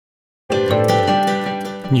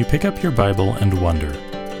You pick up your Bible and wonder,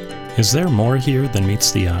 is there more here than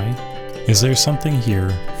meets the eye? Is there something here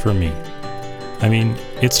for me? I mean,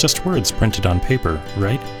 it's just words printed on paper,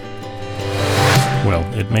 right? Well,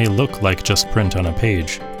 it may look like just print on a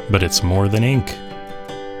page, but it's more than ink.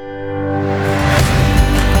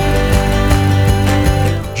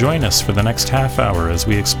 Join us for the next half hour as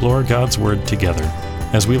we explore God's Word together,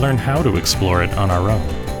 as we learn how to explore it on our own,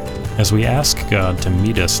 as we ask God to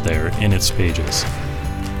meet us there in its pages.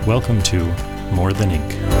 Welcome to More Than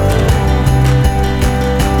Ink.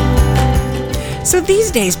 So these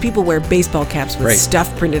days, people wear baseball caps with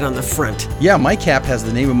stuff printed on the front. Yeah, my cap has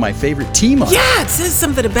the name of my favorite team on it. Yeah, it says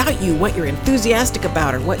something about you, what you're enthusiastic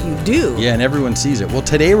about, or what you do. Yeah, and everyone sees it. Well,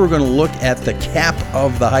 today we're going to look at the cap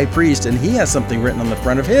of the high priest, and he has something written on the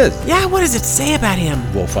front of his. Yeah, what does it say about him?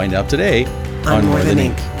 We'll find out today on More Than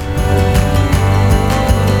Ink.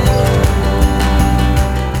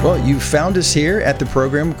 Well, you found us here at the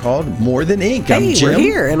program called More Than Ink. Hey, I'm Jim. We're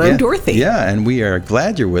here, and I'm Dorothy. Yeah, and we are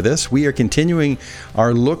glad you're with us. We are continuing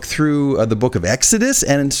our look through the book of Exodus,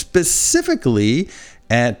 and specifically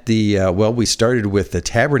at the, we started with the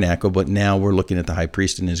tabernacle, but now we're looking at the high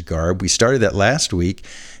priest in his garb. We started that last week,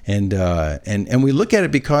 and we look at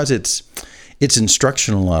it because it's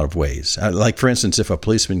instructional in a lot of ways. Like, for instance, if a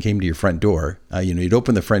policeman came to your front door, you'd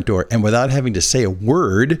open the front door, and without having to say a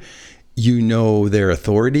word, you know their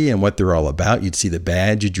authority and what they're all about. You'd see the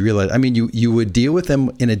badge. You'd realize, you would deal with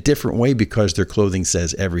them in a different way because their clothing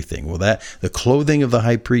says everything. Well, the clothing of the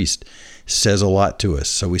high priest says a lot to us.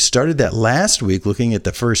 So we started that last week looking at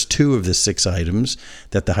the first two of the 6 items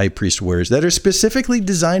that the high priest wears that are specifically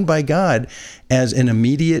designed by God as an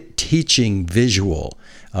immediate teaching visual.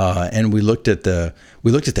 And we looked at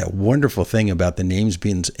that wonderful thing about the names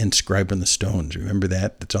being inscribed on the stones. Remember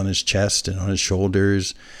that? That's on his chest and on his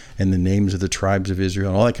shoulders, and the names of the tribes of Israel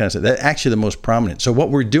and all that kind of stuff. That's actually the most prominent. So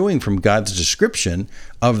what we're doing from God's description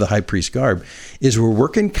of the high priest garb is we're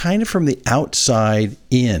working kind of from the outside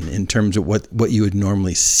in terms of what you would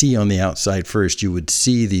normally see on the outside first. You would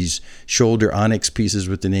see these shoulder onyx pieces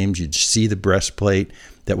with the names. You'd see the breastplate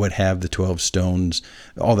that would have the 12 stones,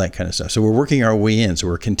 all that kind of stuff. So we're working our way in. So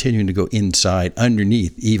we're continuing to go inside,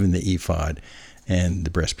 underneath even the ephod and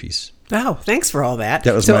the breastpiece. Oh, thanks for all that.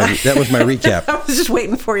 That was my recap. I was just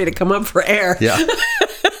waiting for you to come up for air. Yeah.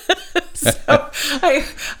 So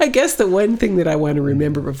I guess the one thing that I want to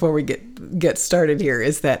remember before we get started here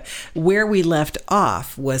is that where we left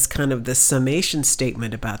off was kind of the summation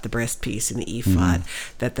statement about the breastpiece and the ephod.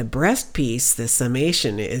 That the breastpiece, the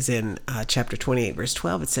summation, is in chapter 28, verse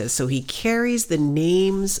 12. It says, "So he carries the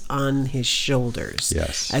names on his shoulders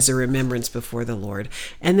as a remembrance before the Lord."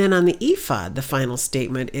 And then on the ephod, the final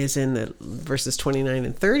statement is in the verses 29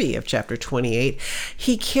 and 30 of chapter 28.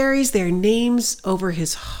 He carries their names over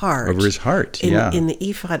his heart. Over his heart, in the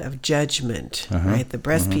ephod of judgment, right? The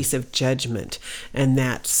breastpiece of judgment. And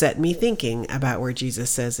that set me thinking about where Jesus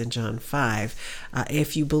says in John 5,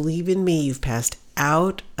 if you believe in me, you've passed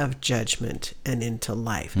out of judgment and into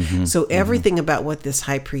life. So everything about what this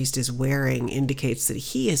high priest is wearing indicates that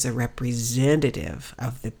he is a representative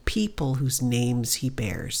of the people whose names he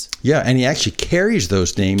bears. Yeah, and he actually carries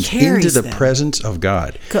those names into the presence of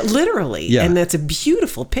God. Literally. Yeah. And that's a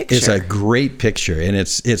beautiful picture. It's a great picture, and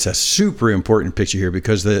it's a super important picture here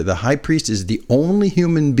because the high priest is the only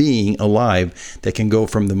human being alive that can go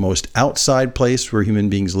from the most outside place where human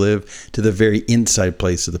beings live to the very inside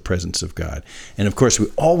place of the presence of God. And of course, we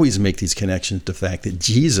always make these connections to the fact that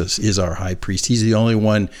Jesus is our high priest. He's the only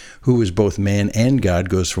one who is both man and God,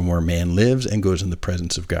 goes from where man lives and goes in the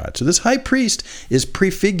presence of God. So this high priest is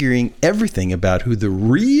prefiguring everything about who the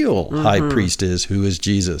real high priest is, who is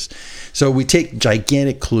Jesus. So we take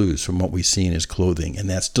gigantic clues from what we see in his clothing, and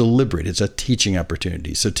that's deliberate. It's a teaching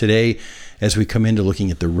opportunity. So today, as we come into looking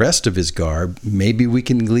at the rest of his garb, maybe we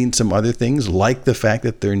can glean some other things, like the fact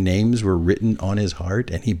that their names were written on his heart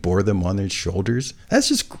and he bore them on his shoulders. That's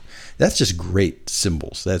just great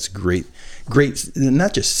symbols. That's great,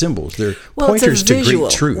 not just symbols. They're pointers to great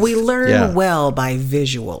truth. We learn well by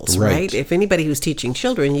visuals, right? If anybody who's teaching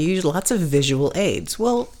children, you use lots of visual aids.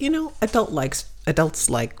 Well, adults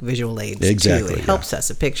like visual aids too. It helps us.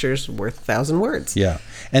 A picture's worth 1,000 words. Yeah.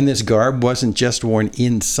 And this garb wasn't just worn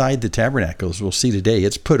inside the tabernacle, as we'll see today.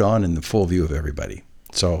 It's put on in the full view of everybody.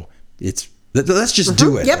 So let's just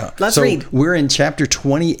do it. Yep, let's read. We're in chapter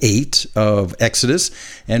 28 of Exodus,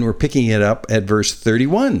 and we're picking it up at verse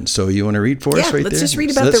 31. So you want to read for us right there? Let's just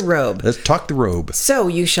read about the robe. Let's talk the robe. So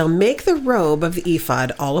you shall make the robe of the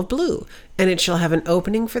ephod olive blue, And it shall have an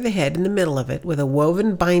opening for the head in the middle of it, with a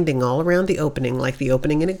woven binding all around the opening, like the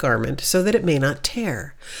opening in a garment, so that it may not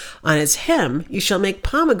tear. On its hem you shall make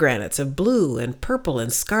pomegranates of blue and purple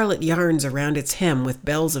and scarlet yarns around its hem, with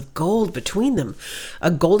bells of gold between them, a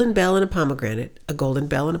golden bell and a pomegranate,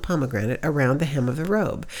 around the hem of the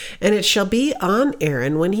robe. And it shall be on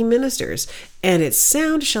Aaron when he ministers, and its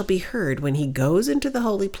sound shall be heard when he goes into the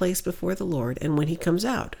holy place before the Lord, and when he comes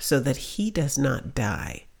out, so that he does not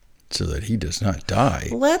die. So that he does not die.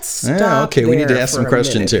 Let's stop. Okay, we need to ask some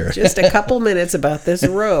questions here. Just a couple minutes about this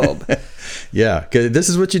robe. Yeah, because this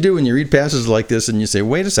is what you do when you read passages like this and you say,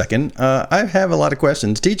 wait a second, I have a lot of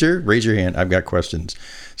questions. Teacher, raise your hand. I've got questions.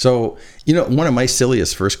 So, one of my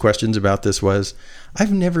silliest first questions about this was,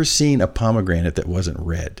 I've never seen a pomegranate that wasn't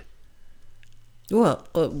red. Well,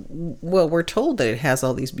 we're told that it has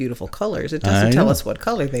all these beautiful colors. It doesn't tell us what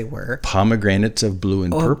color they were. Pomegranates of blue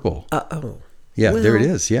and purple. Yeah, well, there it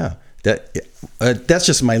is. Yeah. That's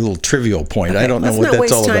just my little trivial point. Okay, I don't know what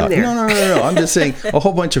that's all about. There. No. I'm just saying a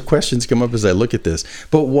whole bunch of questions come up as I look at this.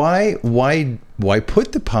 But why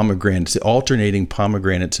put the alternating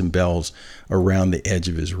pomegranates and bells around the edge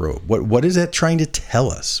of his robe? What is that trying to tell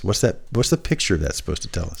us? What's the picture that's supposed to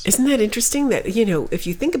tell us? Isn't that interesting that, if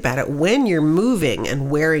you think about it, when you're moving and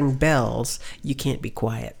wearing bells, you can't be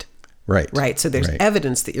quiet. Right. So there's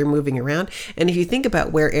evidence that you're moving around. And if you think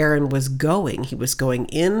about where Aaron was going, he was going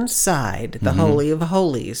inside the Holy of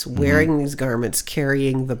Holies, wearing these garments,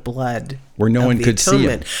 carrying the blood where no one could see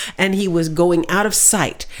him. And he was going out of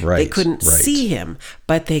sight. They couldn't see him,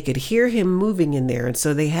 but they could hear him moving in there. And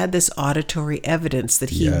so they had this auditory evidence that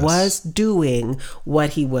he was doing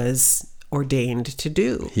what he was ordained to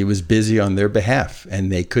do. He was busy on their behalf, and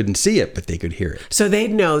they couldn't see it, but they could hear it. So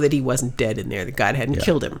they'd know that he wasn't dead in there, that God hadn't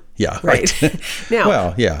killed him. Yeah. Right. Now,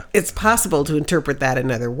 well, it's possible to interpret that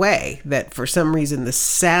another way, that for some reason the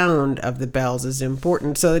sound of the bells is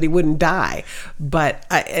important so that he wouldn't die. But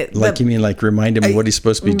you mean remind him of what he's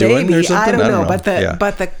supposed to be doing or something? I don't know.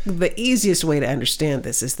 But the easiest way to understand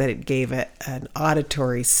this is that it gave an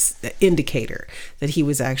auditory indicator that he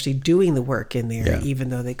was actually doing the work in there, even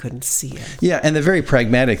though they couldn't see him. Yeah, and the very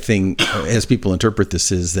pragmatic thing, as people interpret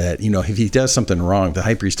this, is that, if he does something wrong, if the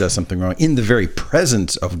high priest does something wrong, in the very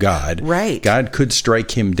presence of God, God could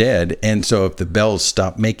strike him dead. And so if the bells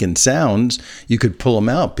stop making sounds, you could pull him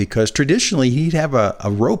out, because traditionally he'd have a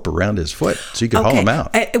rope around his foot so you could haul him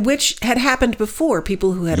out. Which had happened before.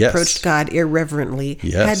 People who had approached God irreverently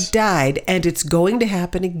had died, and it's going to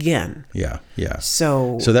happen again. Yeah.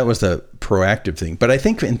 So that was the proactive thing. But I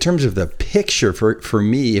think in terms of the picture, for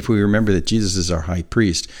me, if we remember that Jesus is our high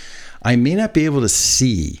priest, I may not be able to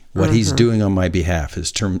see what he's doing on my behalf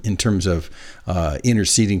in terms of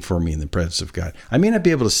interceding for me in the presence of God. I may not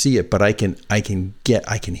be able to see it, but I can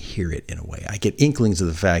hear it in a way. I get inklings of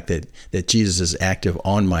the fact that Jesus is active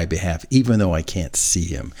on my behalf, even though I can't see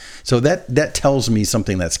him. So that tells me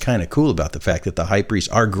something that's kind of cool about the fact that the high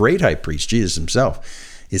priest, our great high priest, Jesus himself,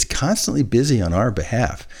 is constantly busy on our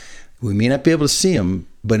behalf. We may not be able to see him,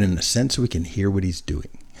 but in a sense, we can hear what he's doing.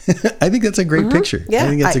 I think that's a great picture. Yeah, I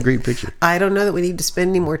think that's a great picture. I don't know that we need to spend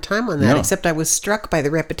any more time on that, except I was struck by the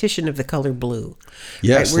repetition of the color blue.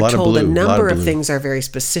 Yes, We're a lot told of blue. a number of things are very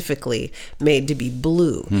specifically made to be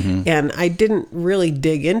blue. And I didn't really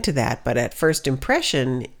dig into that, but at first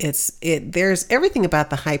impression, there's everything about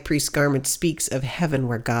the high priest's garment speaks of heaven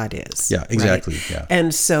where God is. Yeah, exactly. Right? Yeah.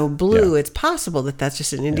 And so blue, it's possible that that's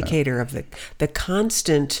just an indicator of the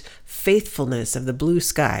constant faithfulness of the blue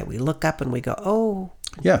sky. We look up and we go, oh,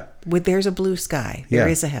 yeah. There's a blue sky. There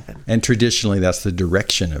is a heaven. And traditionally, that's the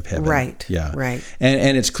direction of heaven. Right. Yeah. Right.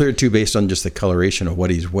 And it's clear, too, based on just the coloration of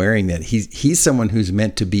what he's wearing, that he's someone who's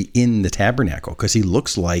meant to be in the tabernacle, because he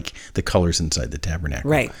looks like the colors inside the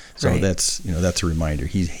tabernacle. Right. So that's a reminder.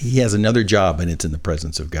 He has another job, and it's in the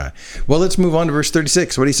presence of God. Well, let's move on to verse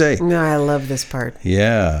 36. What do you say? No, I love this part.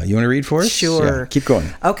 Yeah. You want to read for us? Sure. Yeah. Keep going.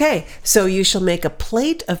 Okay. So you shall make a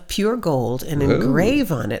plate of pure gold and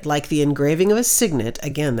engrave on it, like the engraving of a signet.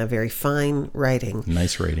 Again, a very fine writing.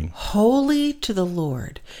 Nice writing. Holy to the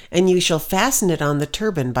Lord. And you shall fasten it on the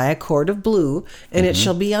turban by a cord of blue, and it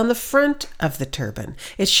shall be on the front of the turban.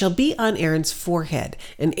 It shall be on Aaron's forehead,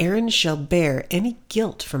 and Aaron shall bear any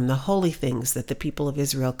guilt from the holy things that the people of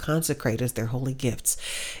Israel consecrate as their holy gifts.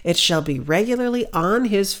 It shall be regularly on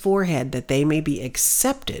his forehead, that they may be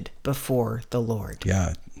accepted before the Lord.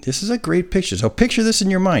 Yeah. This is a great picture. So picture this in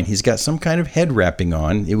your mind. He's got some kind of head wrapping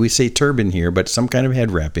on. We say turban here, but some kind of head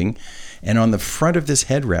wrapping. And on the front of this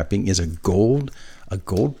head wrapping is a gold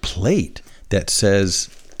plate that says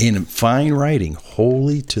in fine writing,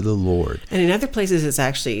 holy to the Lord. And in other places, it's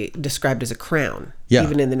actually described as a crown. Yeah.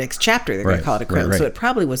 Even in the next chapter, they're going to call it a crown. Right. So it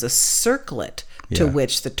probably was a circlet to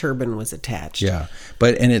which the turban was attached. Yeah,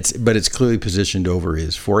 but it's clearly positioned over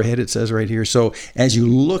his forehead. It says right here. So as you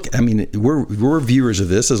look, I mean, we're viewers of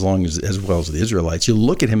this as well as the Israelites. You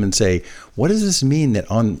look at him and say, what does this mean that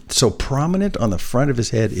on so prominent on the front of his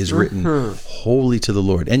head is written "Holy to the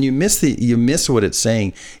Lord"? And you miss what it's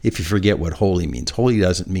saying if you forget what holy means. Holy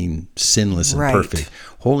doesn't mean sinless and perfect.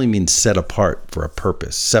 Holy means set apart for a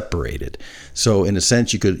purpose, separated. So in a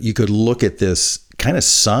sense, you could look at this kind of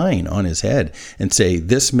sign on his head and say,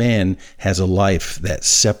 this man has a life that's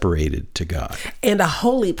separated to God. And a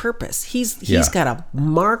holy purpose. He's got a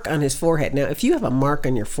mark on his forehead. Now, if you have a mark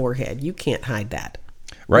on your forehead, you can't hide that.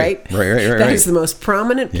 Right. That is the most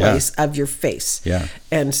prominent place of your face. Yeah.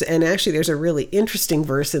 And actually, there's a really interesting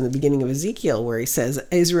verse in the beginning of Ezekiel where he says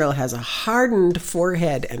Israel has a hardened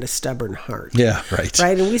forehead and a stubborn heart. Yeah, right.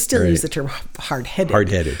 Right. And we still use the term hard-headed.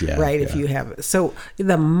 Hard-headed, yeah. Right. Yeah. If you have so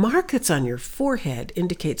the mark that's on your forehead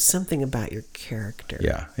indicates something about your character.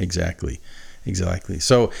 Yeah. Exactly.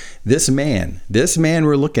 So this man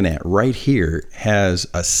we're looking at right here has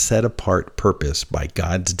a set apart purpose by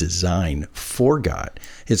God's design for God.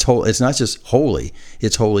 It's not just holy,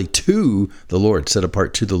 it's holy to the Lord, set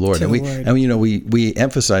apart to the Lord. We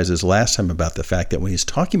emphasized this last time about the fact that when he's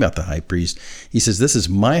talking about the high priest, he says, this is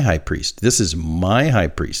my high priest. This is my high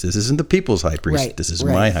priest. This isn't the people's high priest. Right, this is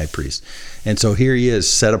my high priest. And so here he is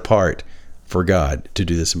set apart for God to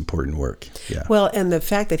do this important work. Yeah. Well, and the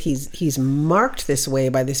fact that he's marked this way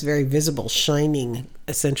by this very visible, shining,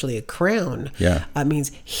 essentially a crown,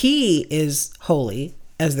 means he is holy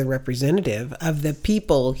as the representative of the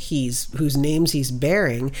people whose names he's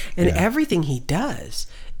bearing, and everything he does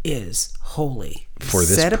is holy, for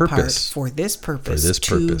this set purpose, apart for this purpose,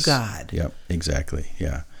 to God. Yep, exactly.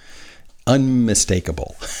 Yeah.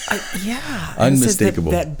 Unmistakable.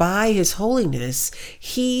 Unmistakable. That by his holiness,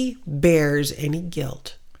 he bears any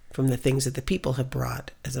guilt from the things that the people have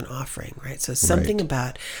brought as an offering, right? So something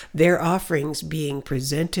about their offerings being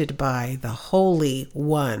presented by the Holy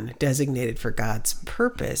One designated for God's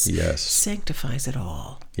purpose sanctifies it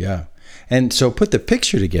all. Yeah. And so put the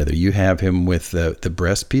picture together. You have him with the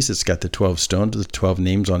breast piece. It's got the 12 stones, the 12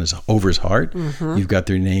 names over his heart. Mm-hmm. You've got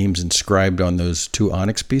their names inscribed on those 2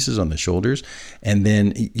 onyx pieces on the shoulders. And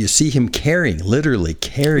then you see him literally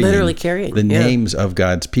carrying the names of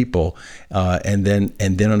God's people. And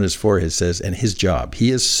then on his forehead it says, and his job,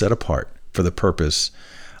 he is set apart for the purpose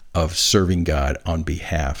of serving God on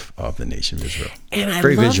behalf of the nation of Israel. And I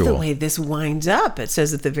love the way this winds up. It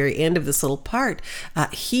says at the very end of this little part,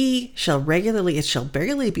 it shall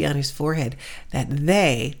regularly be on his forehead that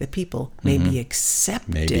they, the people, may be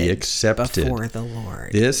accepted before the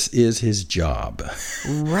Lord. This is his job.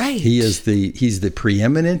 Right. He's the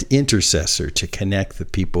preeminent intercessor to connect the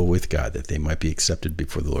people with God, that they might be accepted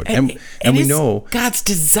before the Lord. And we know God's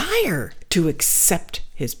desire to accept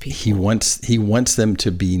his people. He wants them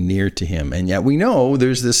to be near to him. And yet we know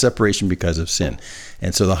there's this separation because of sin.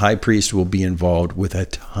 And so the high priest will be involved with a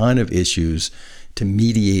ton of issues to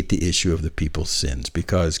mediate the issue of the people's sins,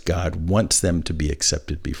 because God wants them to be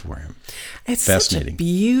accepted before him. It's such a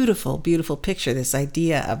beautiful, beautiful picture, this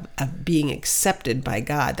idea of being accepted by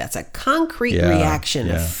God. That's a concrete reaction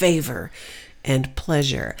of favor and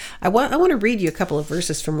pleasure. I want to read you a couple of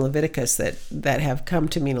verses from Leviticus that have come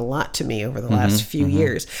to mean a lot to me over the last few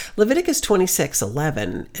years. Leviticus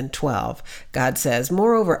 26:11 and 12. God says,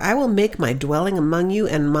 "Moreover, I will make my dwelling among you,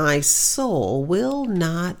 and my soul will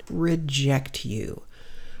not reject you.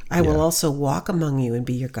 I will also walk among you and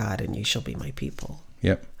be your God, and you shall be my people."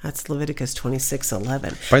 Yep. That's Leviticus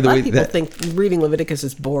 26:11. By the way, people think reading Leviticus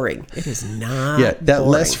is boring. It is not. Yeah, that boring.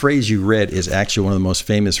 last phrase you read is actually one of the most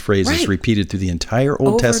famous phrases repeated through the entire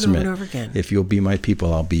Old Testament. Over and over again. If you'll be my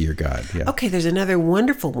people, I'll be your God. Yeah. Okay, there's another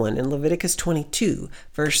wonderful one in Leviticus 22,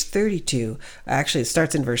 verse 32. Actually, it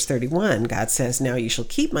starts in verse 31. God says, "Now you shall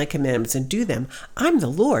keep my commandments and do them. I'm the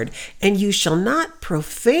Lord, and you shall not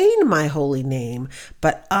profane my holy name,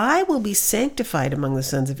 but I will be sanctified among the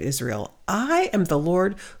sons of Israel. I am the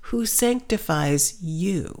Lord who sanctifies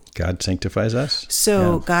you." God sanctifies us.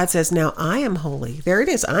 So God says, now I am holy. There it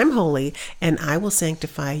is. I'm holy, and I will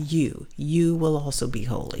sanctify you. You will also be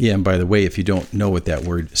holy. Yeah, and by the way, if you don't know what that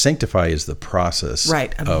word sanctify is, the process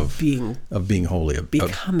of being holy,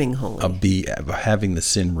 becoming holy, of having the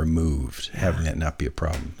sin removed, having that not be a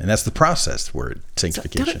problem. And that's the process word,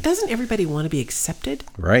 sanctification. So doesn't everybody want to be accepted?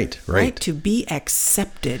 Right. To be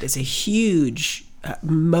accepted is a huge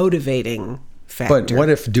motivating factor. But what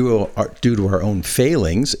if due to our own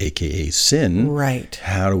failings, aka sin, Right.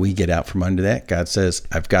 how do we get out from under that? God says,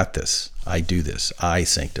 I've got this. I do this. I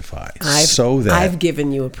sanctify. I've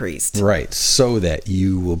given you a priest. Right, so that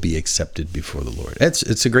you will be accepted before the Lord.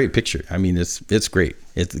 It's a great picture. I mean, it's great.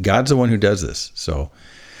 God's the one who does this. So,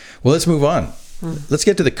 well, let's move on. Let's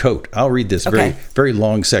get to the coat. I'll read this very, very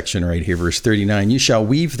long section right here, verse 39. You shall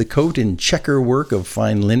weave the coat in checker work of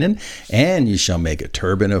fine linen, and you shall make a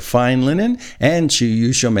turban of fine linen, and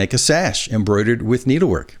you shall make a sash embroidered with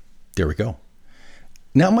needlework. There we go.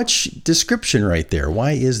 Not much description right there.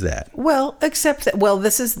 Why is that? Well, except that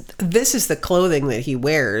this is the clothing that he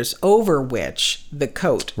wears over which the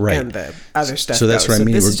coat and the other stuff. So that's goes. what I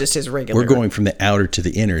mean. This is just his regular. We're going from the outer to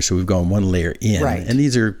the inner, so we've gone one layer in, Right. and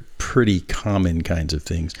these are pretty common kinds of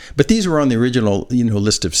things. But these were on the original,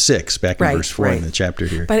 list of 6 back in verse 4 in the chapter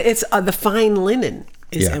here. But it's the fine linen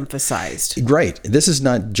is emphasized. Right. This is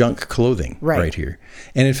not junk clothing right here.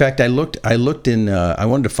 And in fact, I looked in, I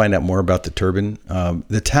wanted to find out more about the turban.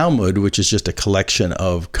 The Talmud, which is just a collection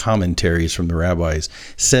of commentaries from the rabbis,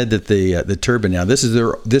 said that the turban, now this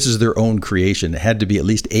is their own creation. It had to be at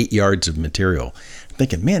least 8 yards of material. I'm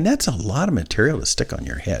thinking, man, that's a lot of material to stick on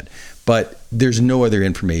your head. But there's no other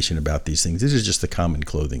information about these things. This is just the common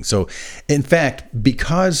clothing. So, in fact,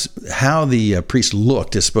 because how the priest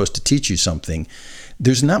looked is supposed to teach you something,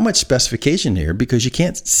 there's not much specification here because you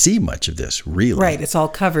can't see much of this, really. Right. It's all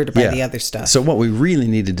covered by the other stuff. So what we really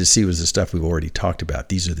needed to see was the stuff we've already talked about.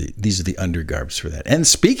 These are the undergarbs for that. And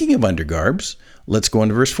speaking of undergarbs, let's go on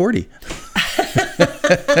to verse 40.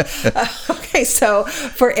 Okay, so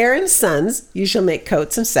for Aaron's sons, you shall make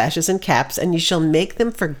coats and sashes and caps, and you shall make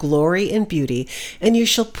them for glory and beauty, and you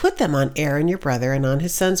shall put them on Aaron your brother and on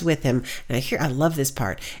his sons with him. And I love this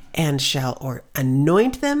part. And shall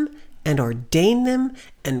anoint them and ordain them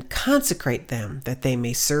and consecrate them that they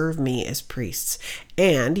may serve me as priests.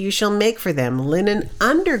 And you shall make for them linen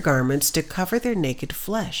undergarments to cover their naked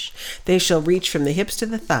flesh. They shall reach from the hips to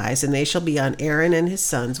the thighs, and they shall be on Aaron and his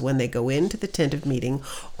sons when they go into the tent of meeting,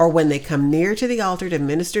 or when they come near to the altar to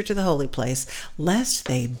minister to the holy place, lest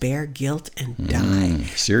they bear guilt and die.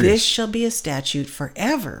 Serious. This shall be a statute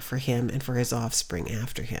forever for him and for his offspring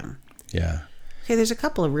after him. Yeah. Okay, there's a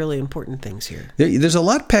couple of really important things here. There's a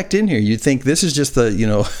lot packed in here. You'd think this is just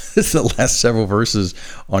this is the last several verses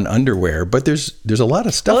on underwear, but there's a lot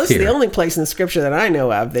of stuff this here. is the only place in the scripture that I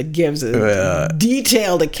know of that gives a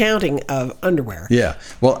detailed accounting of underwear. Yeah.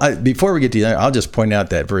 Well, before we get to that, I'll just point out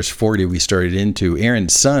that verse 40 we started into,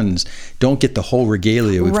 Aaron's sons don't get the whole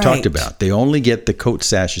regalia we've talked about. They only get the coat,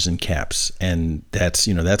 sashes, and caps, and that's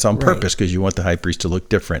on purpose because you want the high priest to look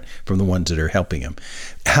different from the ones that are helping him.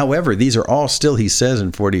 However, these are all still, he says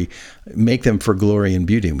in 40, make them for glory and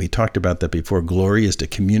beauty. And we talked about that before. Glory is to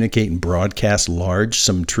communicate and broadcast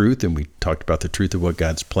some truth. And we talked about the truth of what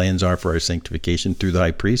God's plans are for our sanctification through the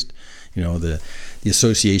high priest. The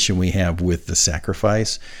association we have with the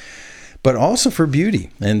sacrifice. But also for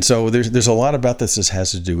beauty. And so there's a lot about this that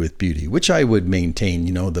has to do with beauty, which I would maintain,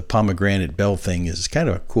 the pomegranate bell thing is kind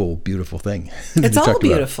of a cool, beautiful thing. It's all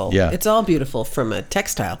beautiful. Yeah. It's all beautiful from a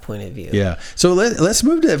textile point of view. Yeah. So let's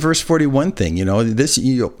move to that verse 41 thing. This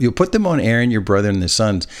you'll put them on Aaron, your brother, and his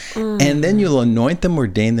sons, and then you'll anoint them,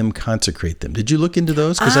 ordain them, consecrate them. Did you look into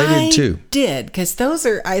those? Because I did too. Did, because those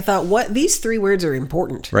are, I thought, these 3 words are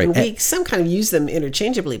important. Right. And we some kind of use them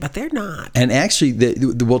interchangeably, but they're not. And actually,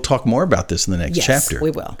 we'll talk more about this in the next chapter.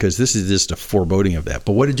 We will. Because this is just a foreboding of that.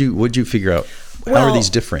 But what did you figure out? How are these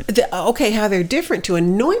different? How they're different. To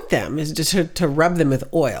anoint them is just to rub them with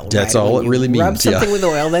oil. That's right? all it really means. Rub something with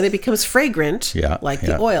oil, then it becomes fragrant, like the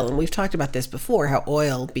Yeah. oil. And we've talked about this before, how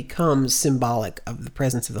oil becomes symbolic of the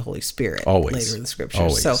presence of the Holy Spirit Always. later in the scriptures.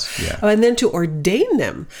 Always. So, and then to ordain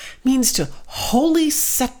them means to wholly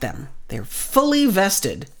set them. They're fully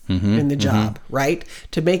vested in the job, right?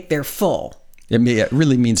 To make their full. It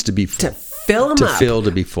really means to be full. To fill them up.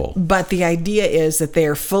 To be full. But the idea is that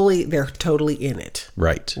they're totally in it.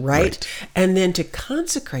 Right. And then to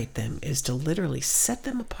consecrate them is to literally set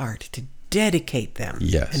them apart, to dedicate them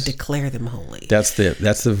and declare them holy. That's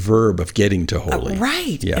the verb of getting to holy.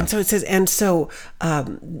 Right. Yeah. And so it says,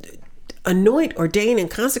 anoint, ordain, and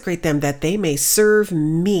consecrate them that they may serve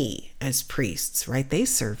me as priests, right? They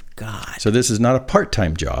serve God. So this is not a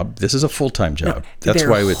part-time job. This is a full-time job. No, that's their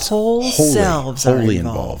why it's whole selves wholly are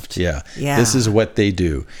involved. Yeah. Yeah. This is what they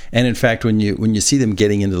do. And in fact, when you see them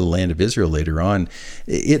getting into the land of Israel later on,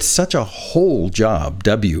 it's such a whole job,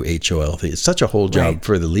 WHOL. It's such a whole job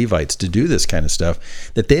for the Levites to do this kind of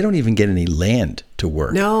stuff that they don't even get any land to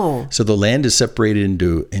work. No. So the land is separated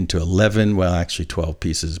into 11, well, actually 12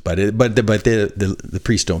 pieces, but the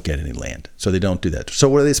priests don't get any land. So they don't do that. So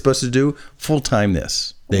what are they supposed to do? Full-time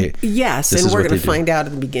this. Yes, this and is we're what going they to do. find out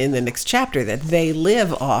in the next chapter that they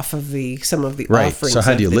live off of some of the Right. offerings So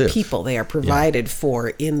how of do you the live? people. They are provided for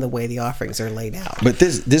in the way the offerings are laid out. But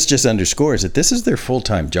this just underscores that this is their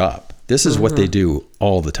full-time job. This is what they do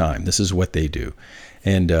all the time. This is what they do.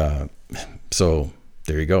 And so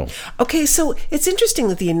there you go. Okay, so it's interesting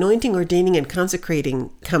that the anointing, ordaining, and consecrating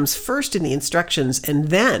comes first in the instructions, and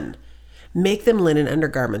then make them linen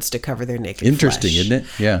undergarments to cover their naked Interesting, flesh. isn't it?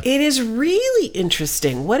 Yeah. It is really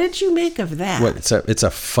interesting. What did you make of that? What it's a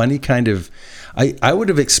funny kind of. I would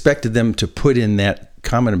have expected them to put in that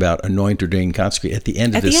comment about anoint, ordain, consecrate at the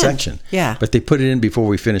end of At the this end, section. yeah. But they put it in before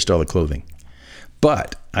we finished all the clothing.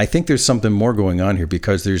 But I think there's something more going on here,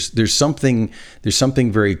 because there's something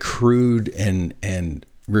very crude and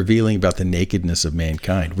revealing about the nakedness of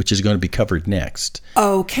mankind, which is going to be covered next.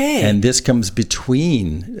 Okay. And this comes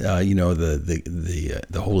between,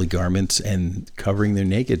 the holy garments and covering their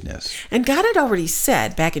nakedness. And God had already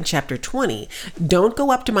said back in chapter 20, don't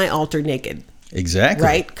go up to my altar naked. Exactly.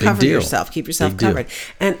 Right? Big Cover deal. yourself. Keep yourself Big deal. covered.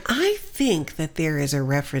 And I think that there is a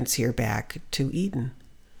reference here back to Eden.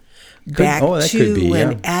 Back that to could be,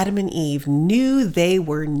 when yeah. Adam and Eve knew they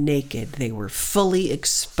were naked. They were fully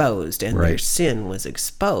exposed, and their Right. sin was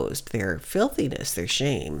exposed. Their filthiness, their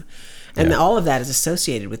shame. And Yeah. all of that is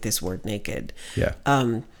associated with this word naked. Yeah.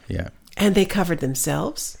 Yeah. And they covered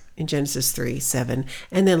themselves in Genesis 3:7.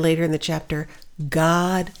 And then later in the chapter,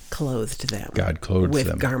 God clothed them. God clothed with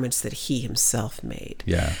them. garments that he himself made.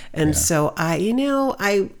 Yeah, And yeah. so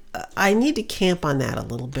I need to camp on that a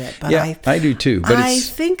little bit. But Yeah, I do too. But I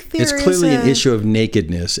think it's there clearly is an issue of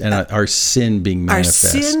nakedness and our sin being our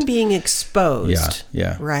manifest. sin being exposed. Yeah,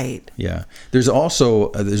 yeah. Right. Yeah. There's also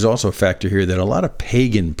a factor here that a lot of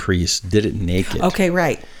pagan priests did it naked. Okay,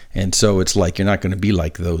 right. And so it's like you're not going to be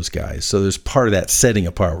like those guys. So there's part of that setting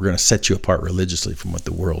apart. We're going to set you apart religiously from what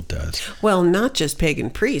the world does. Well, not just pagan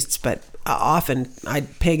priests, but often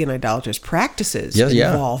pagan idolaters' practices Yeah.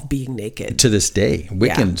 involve being naked. To this day,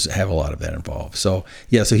 Wiccans have a lot of that involved. So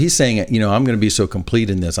so he's saying, I'm going to be so complete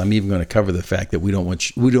in this. I'm even going to cover the fact that we don't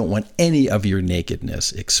want any of your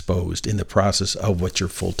nakedness exposed in the process of what your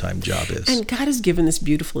full-time job is. And God has given this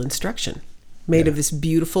beautiful instruction made of this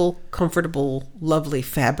beautiful, comfortable, lovely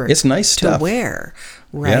fabric. It's nice to stuff. wear,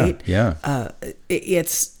 right? Yeah.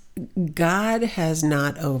 It's God has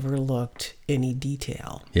not overlooked any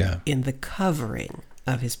detail in the covering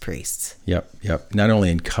of his priests. Yep. Not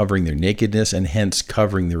only in covering their nakedness and hence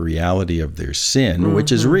covering the reality of their sin,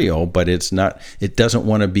 which is real, but it doesn't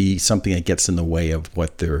want to be something that gets in the way of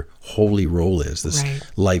what their holy role is, this Right.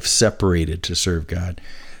 life separated to serve God.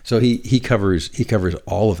 So he covers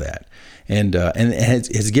all of that. And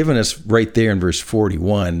has given us right there in verse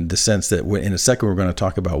 41 the sense that in a second we're going to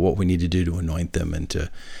talk about what we need to do to anoint them and to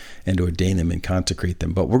ordain them and consecrate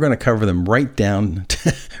them. But we're going to cover them right down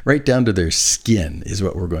to their skin is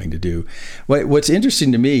what we're going to do. What's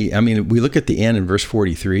interesting to me, we look at the end in verse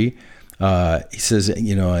 43. He says,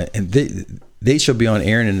 and they shall be on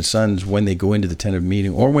Aaron and his sons when they go into the tent of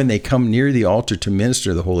meeting or when they come near the altar to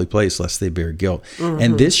minister the holy place, lest they bear guilt.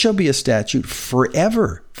 And this shall be a statute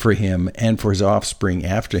forever for him and for his offspring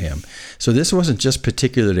after him. So this wasn't just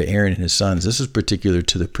particular to Aaron and his sons. This is particular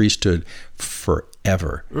to the priesthood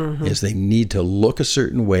forever. Is they need to look a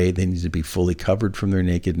certain way. They need to be fully covered from their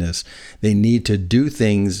nakedness. They need to do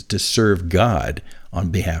things to serve God on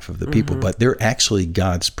behalf of the people, but they're actually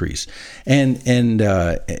God's priests. And in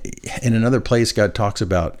another place, God talks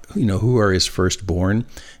about who are his firstborn.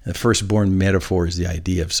 And the firstborn metaphor is the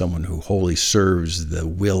idea of someone who wholly serves the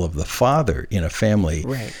will of the Father in a family.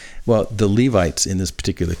 Right. Well, the Levites in this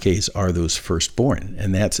particular case are those firstborn,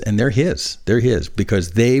 and they're his. They're his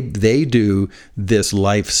because they do this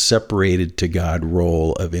life separated to God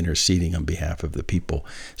role of interceding on behalf of the people.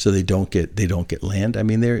 So they don't get land.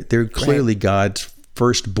 They're clearly God's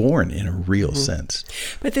firstborn in a real sense.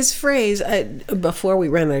 But this phrase, before we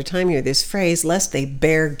run out of time here, this phrase, lest they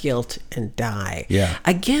bear guilt and die. Yeah.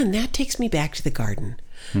 Again, that takes me back to the garden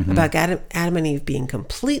about Adam and Eve being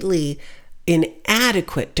completely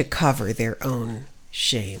inadequate to cover their own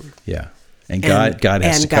shame. Yeah. And God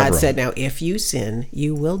has to cover And God said, them. now, if you sin,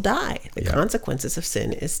 you will die. The consequences of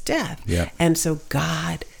sin is death. Yeah. And so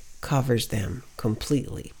God covers them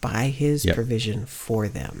completely by his provision for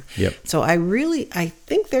them. Yep. So I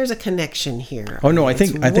think there's a connection here. Oh no, I It's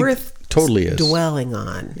think Totally is. dwelling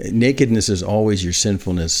on. Nakedness is always your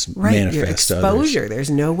sinfulness Right, your manifest to others. exposure. There's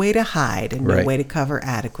no way to hide and no Right. way to cover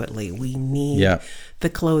adequately. We need Yeah. the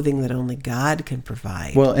clothing that only God can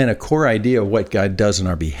provide. Well, and a core idea of what God does on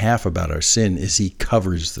our behalf about our sin is He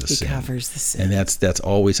covers the He sin. covers the sin. And that's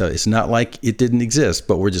always how. It's not like it didn't exist,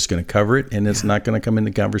 but we're just going to cover it, and it's not going to come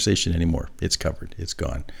into conversation anymore. It's covered. It's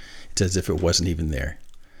gone. It's as if it wasn't even there.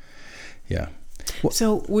 Yeah.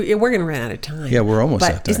 So we're going to run out of time. Yeah, we're almost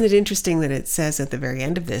out of time. Isn't it interesting that it says at the very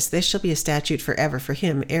end of this shall be a statute forever for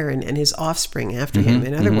him, Aaron, and his offspring after Mm-hmm, him.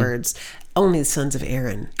 In other words, only the sons of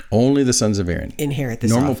Aaron Only the sons of Aaron inherit this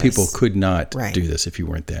Normal office. people could not Right. do this if you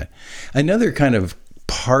weren't that. Another kind of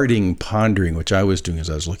pondering, which I was doing as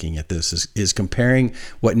I was looking at this, is comparing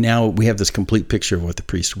what now we have this complete picture of what the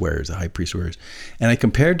priest wears, the high priest wears. And I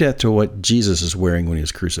compared that to what Jesus is wearing when he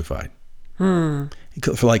was crucified.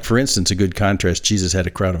 For instance, a good contrast, Jesus had a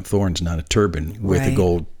crown of thorns, not a turban, with a Right.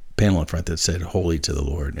 gold panel in front that said "Holy to the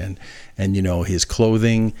Lord." And his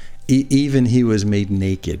clothing, even he was made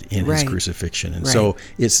naked in his Right. crucifixion. And Right. so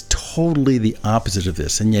it's totally the opposite of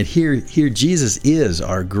this. And yet here Jesus is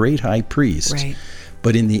our great high priest. Right.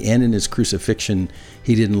 But in the end, in his crucifixion,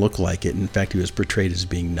 he didn't look like it. In fact, he was portrayed as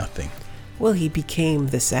being nothing. Well, he became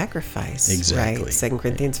the sacrifice. Exactly. Right? 2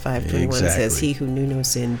 Corinthians 5:21 says, Exactly. he who knew no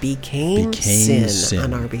sin became sin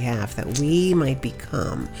on our behalf, that we might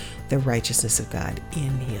become the righteousness of God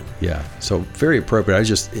in him. Yeah, so very appropriate.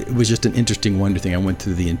 It was just an interesting wonder thing. I went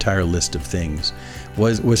through the entire list of things.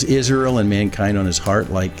 Was Israel and mankind on his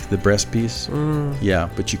heart like the breastpiece? Yeah,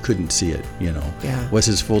 but you couldn't see it, Yeah. Was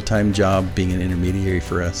his full-time job being an intermediary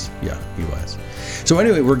for us? Yeah, he was. So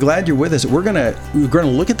anyway, we're glad you're with us. We're gonna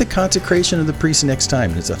look at the consecration of the priests next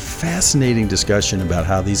time. And it's a fascinating discussion about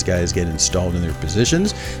how these guys get installed in their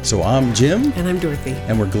positions. So I'm Jim. And I'm Dorothy.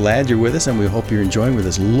 And we're glad you're with us, and we hope you're enjoying with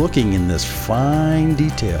us, looking in this fine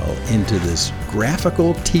detail into this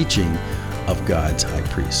graphical teaching of God's high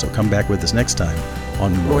priest. So come back with us next time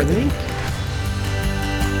on More Than Ink.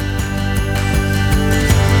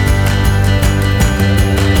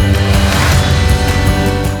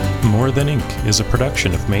 More Than Ink is a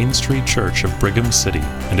production of Main Street Church of Brigham City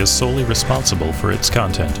and is solely responsible for its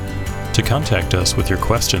content. To contact us with your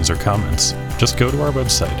questions or comments, just go to our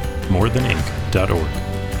website, morethanink.org.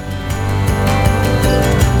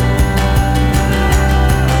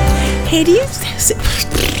 Hey, do you...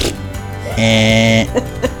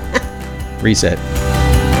 Reset.